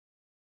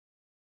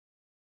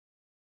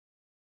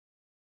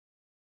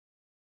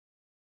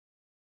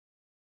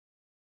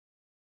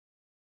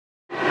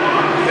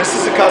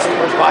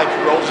customer's bike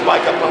who rolled his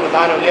bike up on the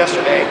dyno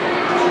yesterday,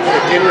 and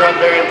it didn't run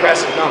very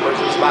impressive numbers.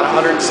 It was about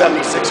 176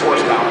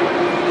 horsepower.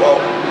 Well,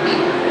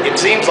 it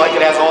seems like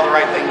it has all the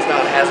right things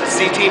done. It has a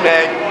CT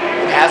meg,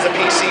 it has a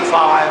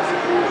PC5,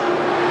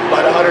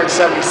 but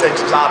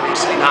 176 is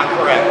obviously not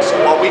correct. So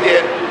what we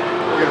did,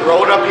 we're going to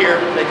roll it up here,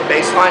 make a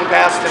baseline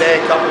pass today,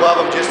 a couple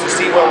of them just to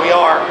see where we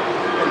are,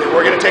 and then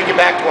we're going to take it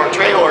back to our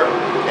trailer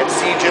and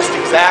see just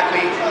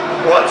exactly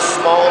what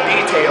small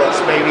details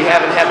maybe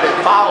haven't been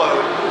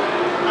followed,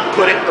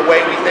 put it the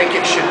way we think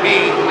it should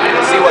be, and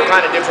see what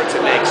kind of difference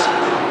it makes.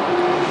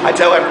 I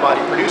tell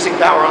everybody, producing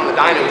power on the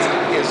dynos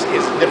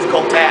is a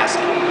difficult task.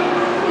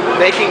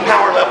 Making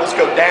power levels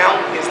go down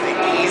is the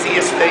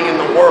easiest thing in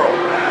the world.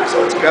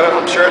 So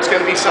I'm sure it's going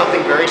to be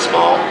something very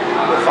small.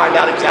 We'll find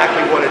out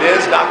exactly what it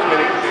is,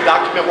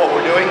 document what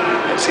we're doing,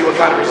 and see what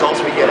kind of results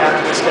we get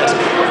after this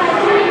testing.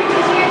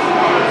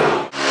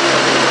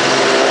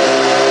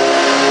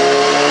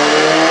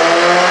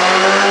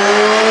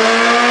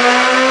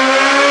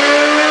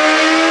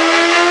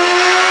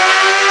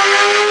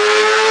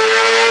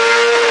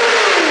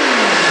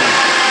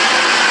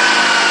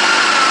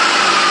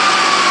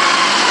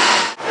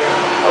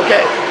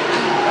 Okay,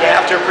 you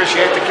have to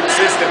appreciate the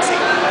consistency.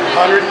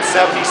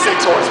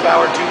 176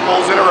 horsepower, 2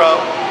 pulls in a row.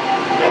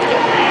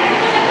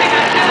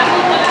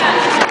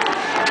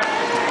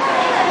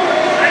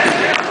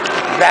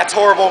 That's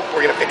horrible,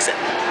 we're gonna fix it.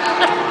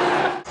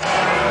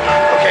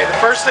 Okay, the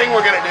first thing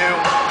we're gonna do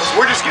is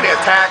we're just gonna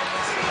attack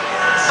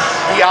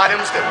the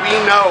items that we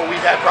know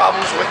we've had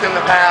problems with in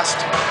the past.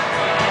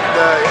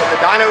 The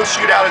dyno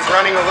shootout is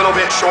running a little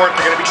bit short.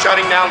 They're gonna be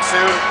shutting down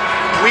soon.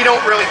 We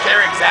don't really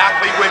care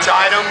exactly which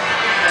item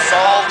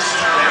solves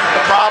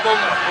the problem.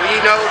 We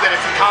know that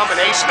it's a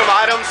combination of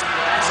items,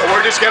 so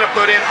we're just going to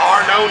put in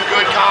our known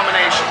good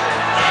combination.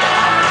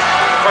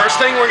 First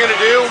thing we're going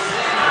to do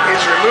is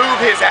remove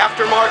his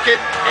aftermarket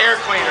air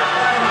cleaner.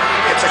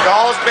 It's a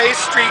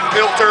gauze-based street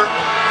filter.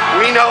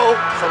 We know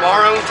from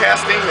our own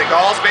testing that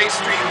gauze-based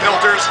street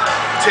filters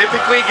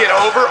typically get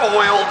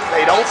over-oiled.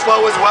 They don't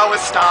flow as well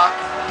as stock.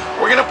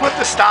 We're going to put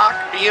the stock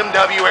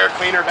BMW air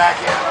cleaner back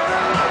in.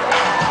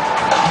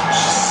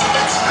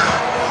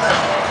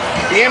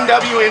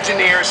 BMW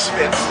engineers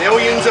spend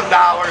millions of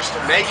dollars to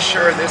make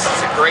sure this is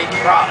a great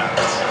product.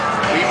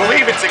 We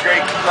believe it's a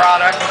great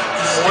product,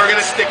 so we're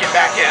going to stick it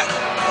back in.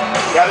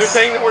 The other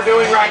thing that we're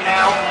doing right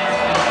now,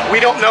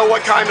 we don't know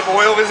what kind of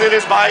oil is in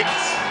his bike,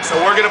 so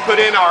we're going to put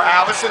in our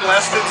Alisyn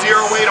less than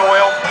zero weight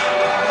oil.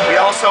 We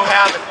also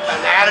have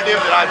an additive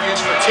that I've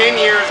used for 10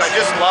 years. I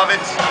just love it.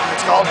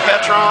 It's called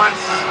Petron.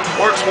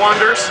 Works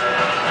wonders.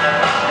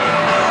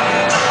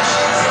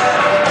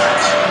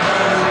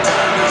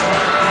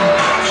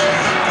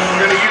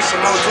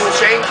 Some Motul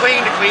Chain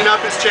Clean to clean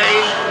up his chain,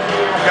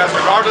 because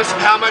regardless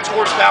of how much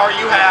horsepower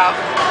you have,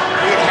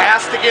 it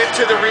has to get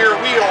to the rear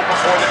wheel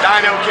before the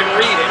dyno can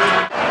read it.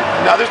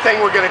 Another thing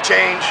we're going to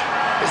change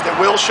is that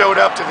Will showed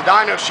up to the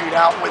dyno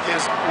shootout with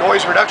his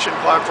noise reduction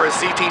plug for a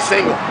CT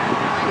single.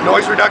 The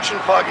noise reduction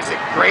plug is a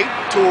great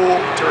tool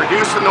to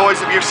reduce the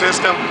noise of your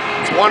system.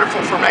 It's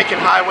wonderful for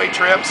making highway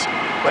trips,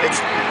 but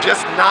it's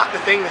just not the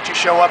thing that you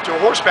show up to a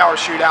horsepower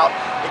shootout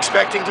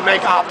expecting to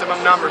make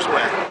optimum numbers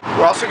with.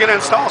 We're also going to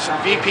install some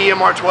VP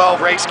MR12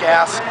 race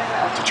gas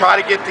to try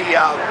to get the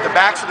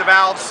backs of the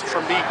valves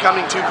from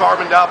becoming too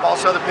carboned up,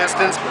 also the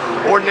pistons.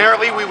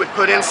 Ordinarily we would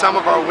put in some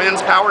of our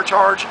winds power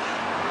charge,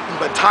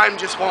 but time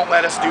just won't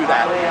let us do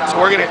that. So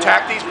we're going to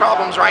attack these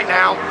problems right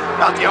now.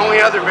 About the only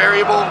other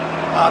variable,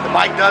 the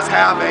bike does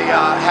have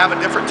a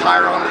different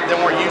tire on it than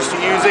we're used to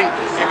using.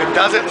 If it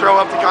doesn't throw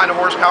up the kind of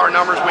horsepower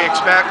numbers we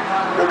expect,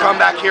 we'll come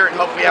back here and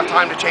hopefully have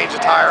time to change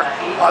the tire.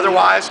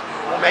 Otherwise,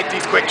 we'll make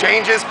these quick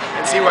changes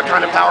and see what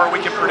kind of power we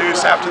can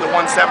produce after the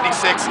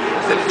 176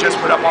 that it just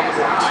put up on the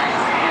boards.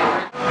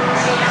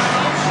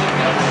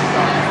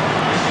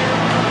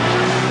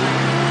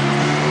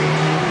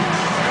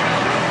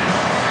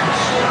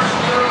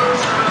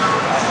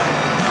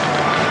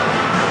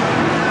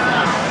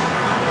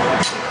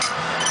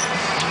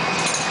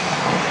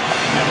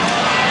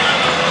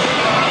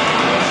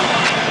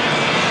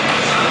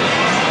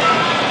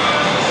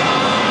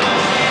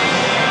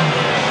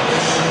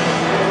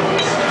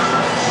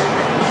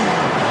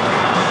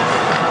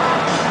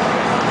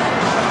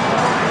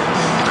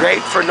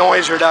 Great for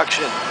noise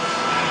reduction,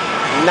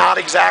 not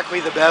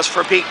exactly the best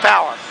for peak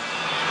power.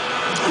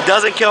 It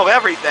doesn't kill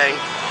everything,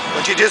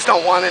 but you just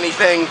don't want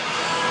anything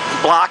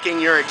blocking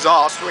your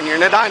exhaust when you're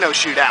in a dyno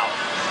shootout.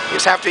 You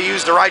just have to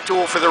use the right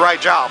tool for the right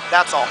job,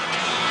 that's all.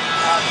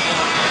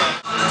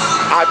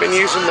 I've been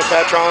using the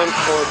Petron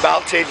for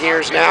about 10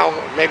 years now,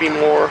 maybe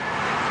more.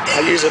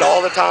 I use it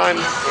all the time.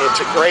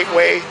 It's a great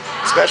way,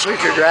 especially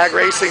if you're drag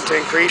racing, to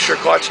increase your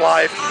clutch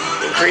life,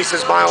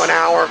 increases mile an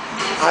hour.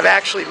 I've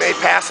actually made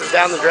passes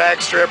down the drag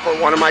strip where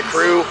one of my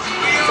crew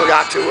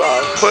forgot to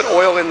put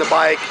oil in the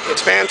bike.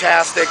 It's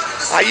fantastic.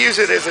 I use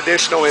it as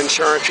additional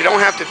insurance. You don't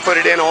have to put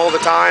it in all the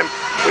time.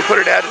 We put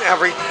it at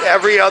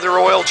every other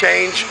oil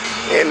change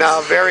in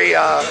very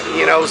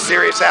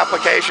serious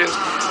applications.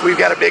 We've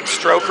got a big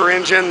stroker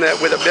engine that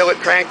with a billet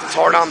crank that's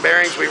hard on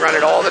bearings. We run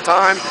it all the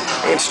time.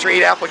 In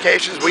street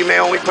applications, we may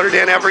only put it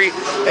in every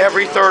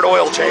third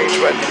oil change,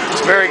 but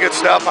it's very good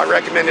stuff. I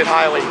recommend it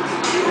highly.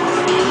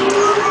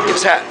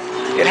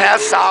 It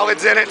has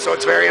solids in it, so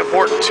it's very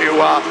important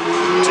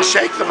to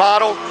shake the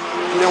bottle.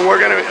 And then we're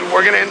gonna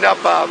end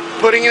up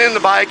putting it in the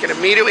bike and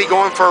immediately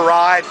going for a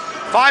ride.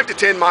 5 to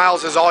 10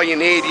 miles is all you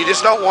need. You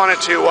just don't want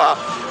it to.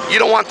 You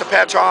don't want the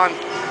Petron.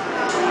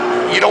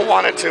 You don't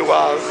want it to.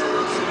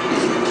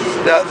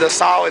 The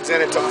solids in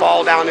it to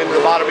fall down into the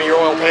bottom of your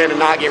oil pan and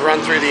not get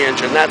run through the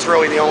engine. That's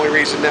really the only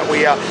reason that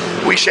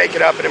we shake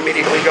it up and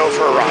immediately go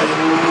for a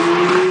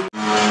ride.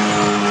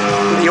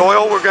 The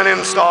oil we're going to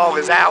install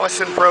is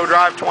Alisyn Pro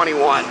Drive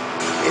 21.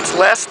 It's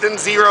less than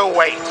 0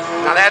 weight.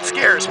 Now that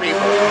scares people.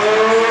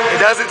 It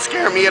doesn't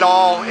scare me at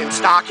all in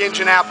stock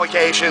engine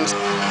applications.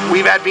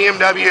 We've had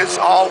BMWs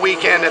all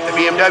weekend at the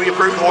BMW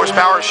Proved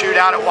Horsepower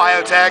Shootout at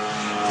Wyotech,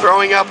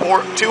 throwing up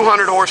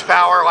 200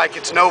 horsepower like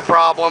it's no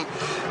problem.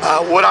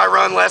 Would I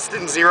run less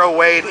than 0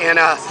 weight in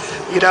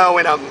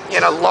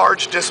a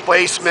large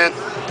displacement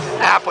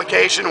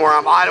application where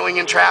I'm idling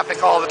in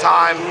traffic all the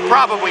time?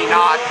 Probably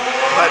not,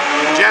 but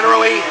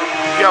generally,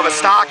 if you have a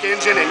stock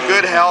engine in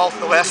good health,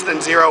 the less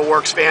than 0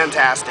 works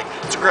fantastic.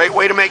 It's a great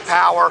way to make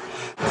power.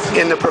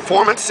 In the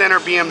Performance Center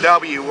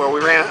BMW,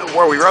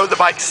 where we rode the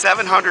bike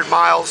 700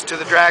 miles to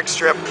the drag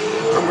strip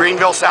from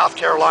Greenville, South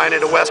Carolina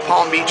to West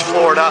Palm Beach,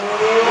 Florida,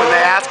 when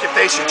they asked if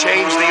they should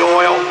change the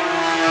oil,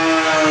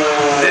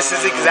 this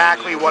is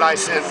exactly what I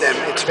sent them.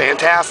 It's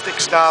fantastic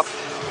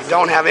stuff.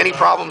 Don't have any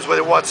problems with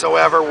it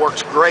whatsoever.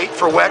 Works great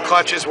for wet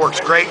clutches, works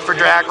great for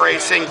drag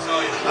racing,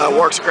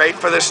 works great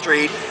for the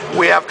street.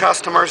 We have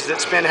customers that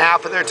spend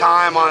half of their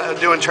time on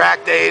doing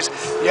track days,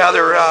 the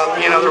other,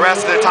 the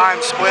rest of the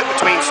time split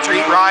between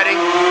street riding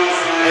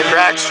and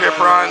drag strip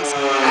runs,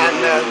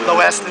 and the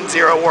less than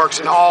 0 works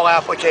in all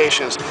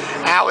applications.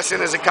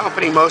 Alisyn is a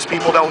company most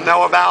people don't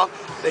know about.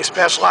 They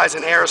specialize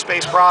in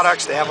aerospace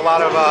products. They have a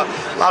lot of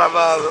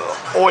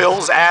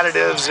oils,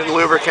 additives, and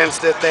lubricants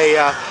that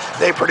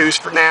they produce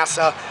for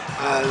NASA.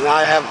 And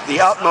I have the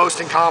utmost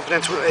in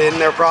confidence in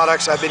their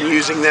products. I've been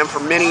using them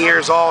for many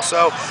years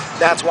also.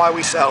 That's why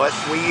we sell it.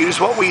 We use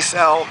what we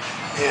sell,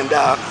 and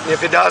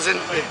if it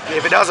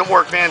doesn't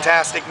work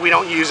fantastic, we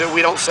don't use it.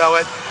 We don't sell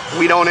it.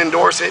 We don't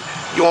endorse it.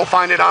 You won't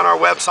find it on our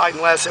website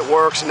unless it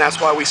works, and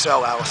that's why we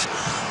sell Alisyn.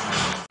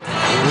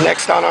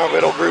 Next on our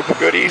little group of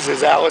goodies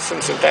is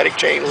Alisyn Synthetic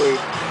Chain Lube.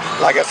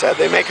 Like I said,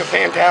 they make a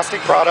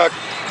fantastic product.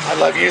 I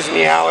love using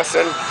the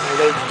Alisyn.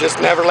 They just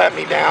never let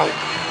me down.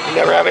 You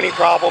never have any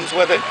problems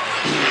with it.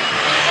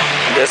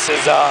 This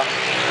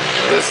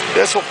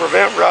will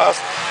prevent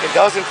rust. It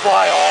doesn't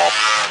fly off.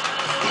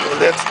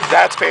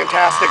 That's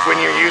fantastic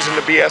when you're using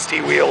the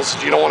BST wheels.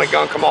 You don't want to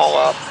gunk them all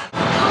up.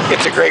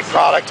 It's a great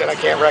product, and I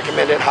can't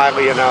recommend it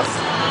highly enough.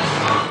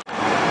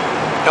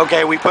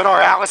 Okay, we put our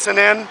Alisyn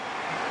in.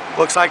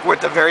 Looks like we're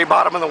at the very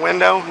bottom of the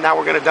window. Now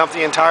we're going to dump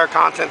the entire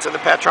contents of the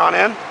Petron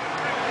in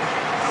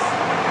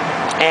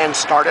and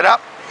start it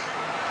up.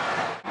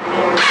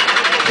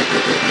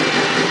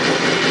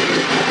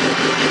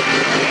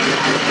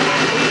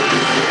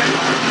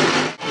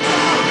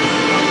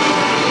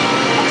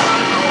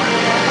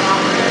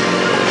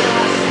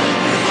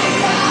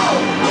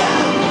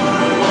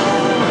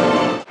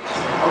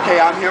 Okay,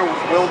 I'm here with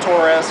Will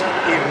Torres.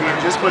 He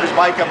just put his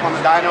bike up on the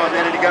dyno a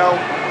minute ago.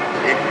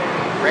 It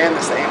ran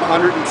the same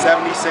 176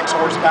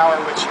 horsepower,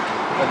 which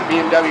for the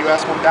BMW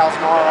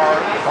S1000RR,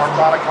 our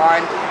product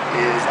line,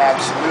 is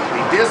absolutely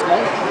dismal.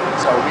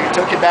 So we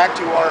took it back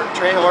to our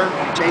trailer,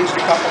 we changed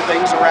a couple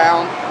things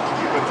around,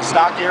 we put the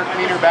stock air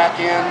cleaner back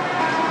in,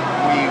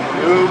 we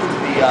removed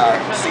the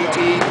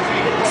CT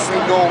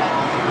single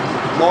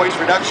noise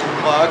reduction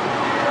plug,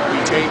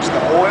 we changed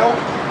the oil,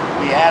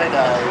 we added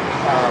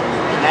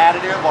an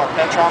additive, our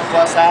Petron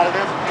Plus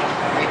additive,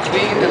 we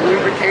cleaned and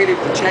lubricated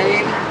the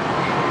chain,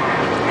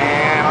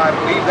 and I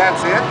believe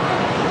that's it.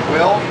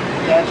 Will,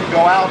 as you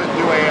go out and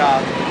do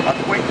a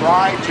quick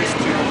ride just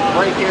to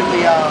break in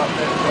the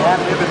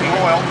additive in the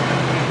oil.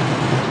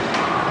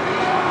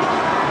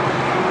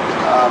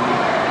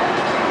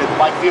 Did the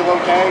bike feel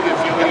okay? Did it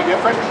feel any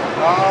different?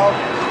 A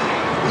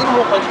little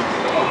more punchy.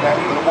 Okay,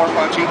 a little more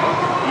punchy.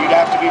 You'd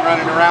have to be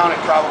running around at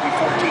probably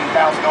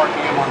 14,000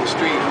 RPM on the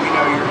street. We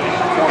know you're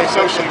more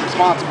socially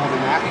responsible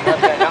than that.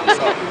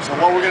 So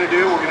what we're going to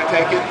do, we're going to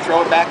take it,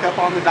 throw it back up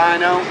on the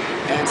dyno,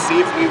 and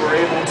see if we were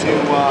able to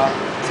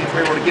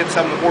get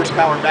some of the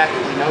horsepower back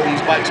that we know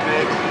these bikes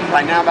make.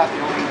 Right now, about the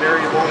only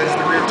variable is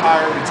the rear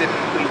tire. We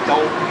typically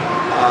don't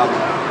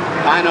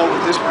dyno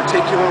with this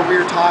particular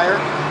rear tire.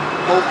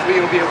 Hopefully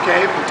it'll be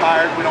okay. If we're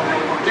tired, we don't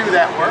really want to do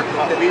that work,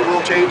 but we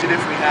will change it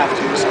if we have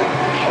to. So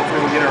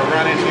hopefully we'll get our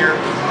run in here.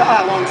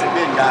 How long has it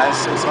been, guys,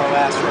 since our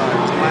last run?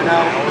 Do I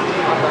know?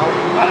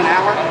 About an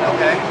hour?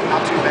 Okay,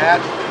 not too bad.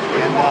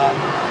 And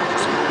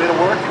just a bit of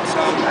work and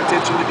some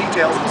attention to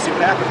details and see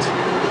what happens.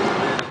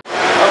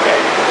 Okay,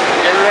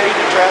 getting ready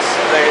to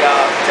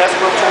test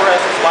Will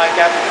Torres' bike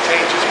after the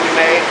changes we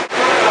made.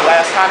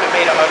 Last time it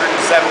made 176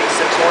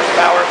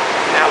 horsepower.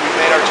 Now we've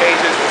made our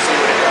changes. We'll see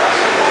what it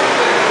does.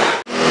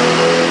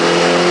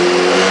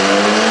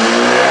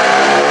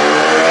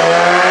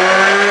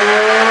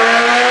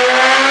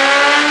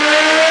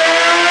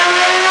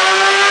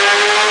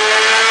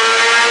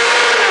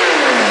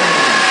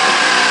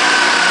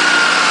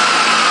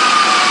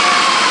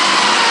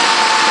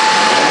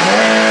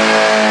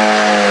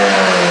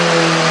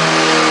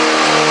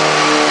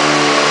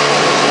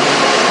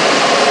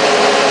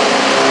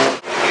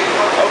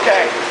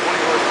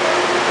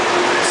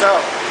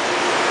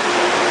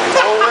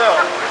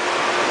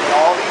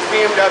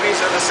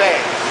 BMWs are the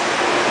same.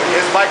 When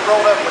his bike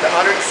rolled up with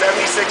 176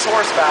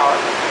 horsepower,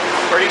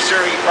 I'm pretty sure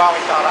he probably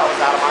thought I was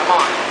out of my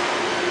mind.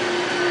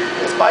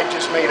 This bike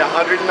just made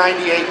 198.16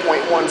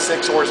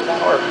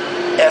 horsepower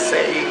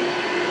SAE.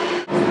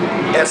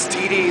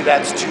 STD,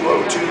 that's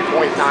 202.96.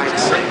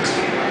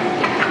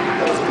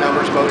 Those are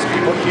numbers most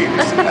people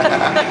use.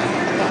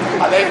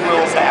 I think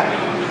Will's happy.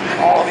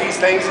 All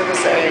these things are the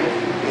same.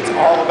 It's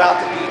all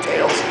about the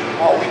details.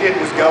 All we did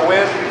was go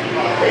in,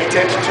 pay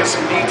attention to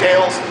some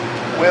details.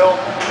 Will,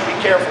 be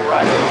careful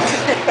right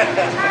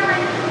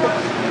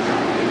now.